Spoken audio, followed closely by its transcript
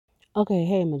Okay,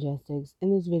 hey Majestics.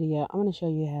 In this video, I'm going to show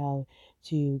you how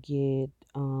to get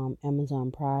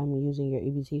Amazon Prime using your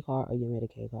EBT card or your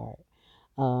Medicaid card.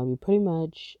 You pretty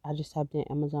much, I just typed in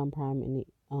Amazon Prime in the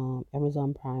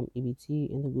Amazon Prime EBT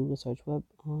in the Google search web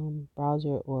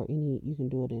browser, or you can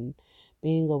do it in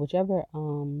Bing or whichever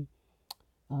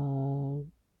uh,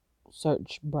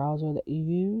 search browser that you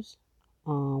use.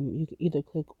 You can either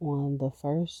click on the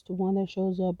first one that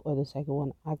shows up or the second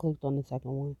one. I clicked on the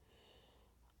second one.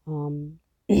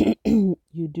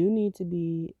 You do need to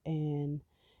be an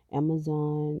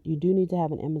Amazon, you do need to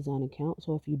have an Amazon account.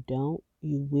 So if you don't,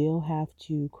 you will have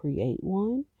to create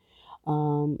one.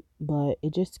 But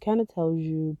it just kind of tells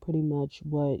you pretty much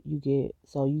what you get.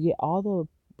 So you get all the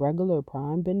regular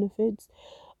Prime benefits.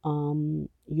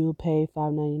 You'll pay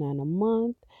 $5.99 a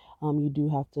month. You do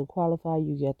have to qualify.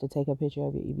 You get to take a picture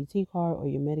of your EBT card or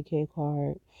your Medicaid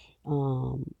card.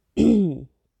 Um,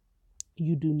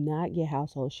 you do not get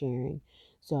household sharing.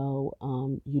 So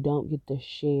you don't get to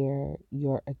share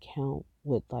your account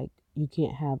with, like, you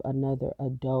can't have another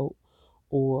adult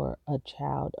or a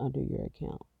child under your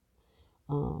account.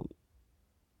 Um,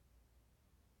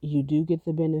 you do get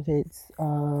the benefits.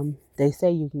 They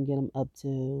say you can get them up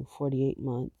to 48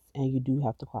 months, and you do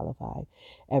have to qualify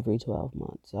every 12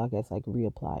 months. So I guess like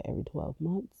reapply every 12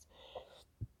 months.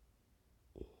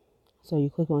 So you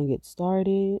click on get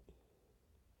started,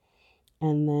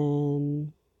 and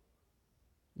then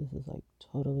this is like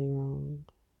totally wrong.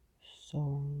 So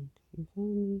wrong. You feel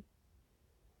me?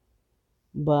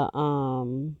 But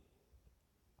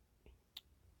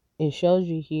it shows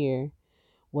you here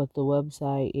what the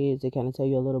website is. They kind of tell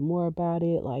you a little more about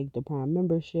it, like the Prime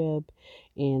membership,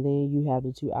 and then you have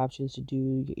the two options to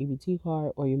do your EBT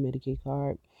card or your Medicaid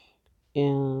card.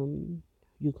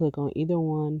 You click on either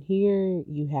one. Here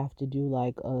you have to do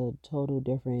like a total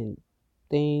different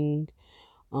thing.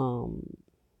 Um,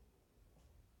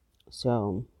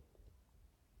 so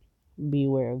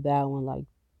beware of that one. Like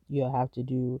you'll have to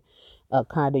do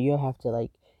you'll have to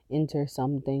like enter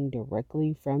something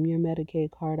directly from your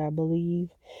Medicaid card, I believe.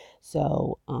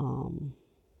 So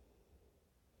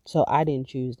so I didn't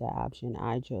choose that option.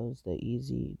 I chose the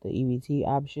EBT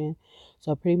option.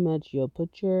 So pretty much you'll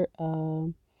put your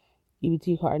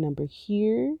EBT card number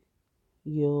here.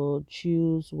 You'll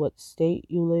choose what state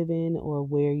you live in or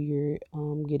where you're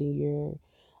getting your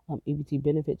EBT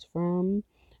benefits from.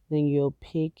 Then you'll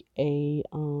take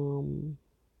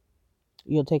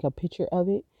a picture of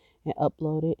it and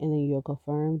upload it, and then you'll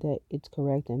confirm that it's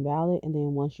correct and valid. And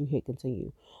then once you hit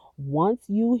continue,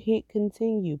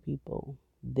 people,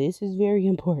 this is very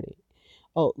important.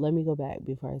 Oh, let me go back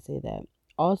before I say that.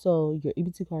 Also, your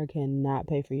EBT card cannot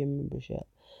pay for your membership.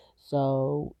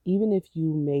 So even if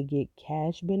you may get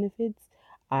cash benefits,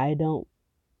 I don't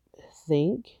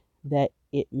think that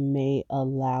it may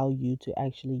allow you to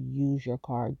actually use your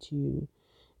card to.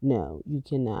 No, you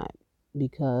cannot,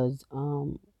 because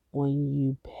when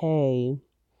you pay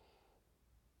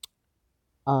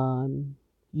um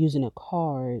using a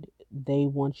card, they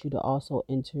want you to also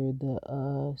enter the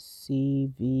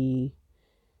CVC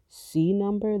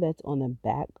number that's on the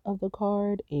back of the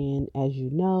card. And as you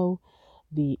know,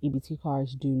 the EBT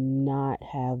cards do not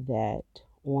have that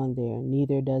on there.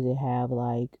 Neither does it have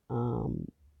like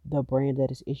the brand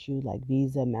that is issued, like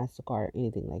Visa, MasterCard,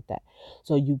 anything like that.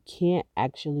 So you can't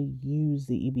actually use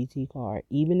the EBT card.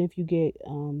 Even if you get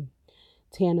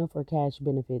TANF for cash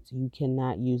benefits, you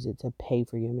cannot use it to pay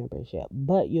for your membership.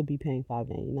 But you'll be paying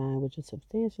 $5.99, which is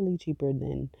substantially cheaper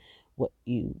than what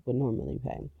you would normally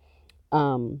pay.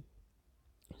 Um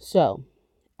so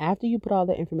after you put all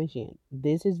the information in,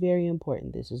 this is very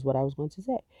important. This is what I was going to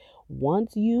say.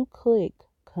 Once you click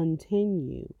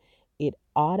continue, it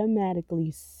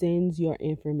automatically sends your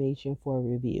information for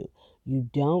review. You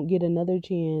don't get another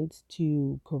chance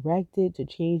to correct it, to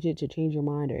change your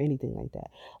mind, or anything like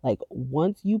that. Like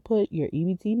once you put your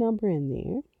EBT number in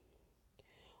there,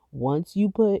 once you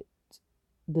put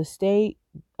the state,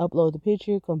 upload the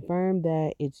picture, confirm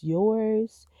that it's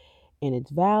yours, and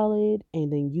it's valid,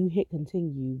 and then you hit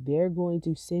continue, they're going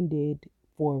to send it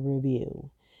for review.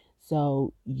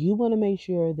 So you want to make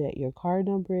sure that your card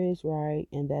number is right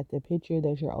and that the picture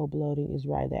that you're uploading is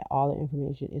right, that all the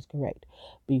information is correct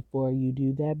before you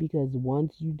do that, because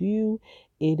once you do,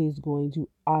 it is going to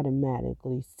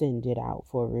automatically send it out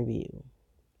for review.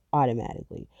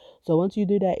 Automatically. So once you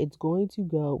do that, it's going to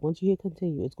go, once you hit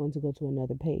continue, it's going to go to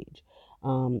another page.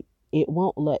 It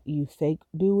won't let you fake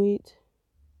do it,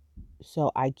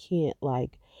 so I can't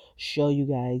like show you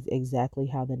guys exactly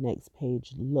how the next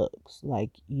page looks. Like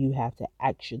you have to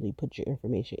actually put your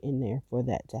information in there for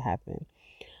that to happen.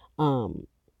 Um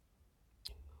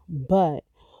but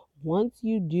Once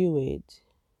you do it,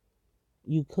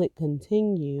 you click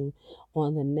continue.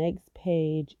 On the next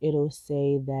page, it'll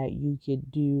say that you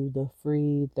could do the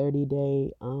free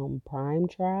 30-day Prime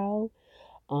trial.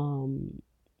 Um,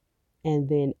 and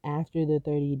then after the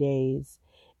 30 days,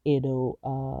 it'll,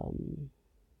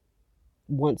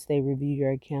 once they review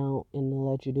your account and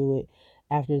they'll let you do it,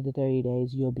 after the 30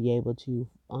 days, you will be able to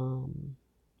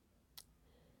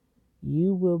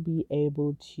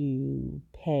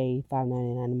pay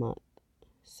 $5.99 a month.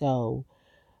 So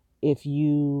if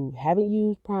you haven't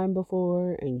used Prime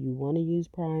before and you want to use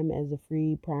Prime as a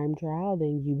free Prime trial,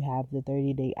 then you have the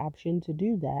 30-day option to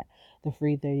do that, the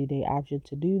free 30-day option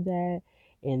to do that.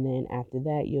 And then after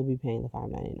that, you'll be paying the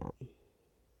 $5.99.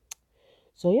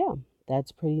 So, yeah,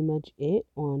 that's pretty much it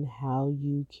on how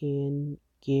you can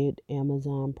get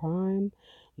Amazon Prime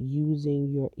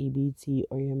using your EBT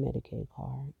or your Medicaid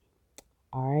card.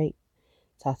 All right,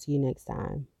 talk to you next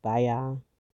time. Bye, y'all.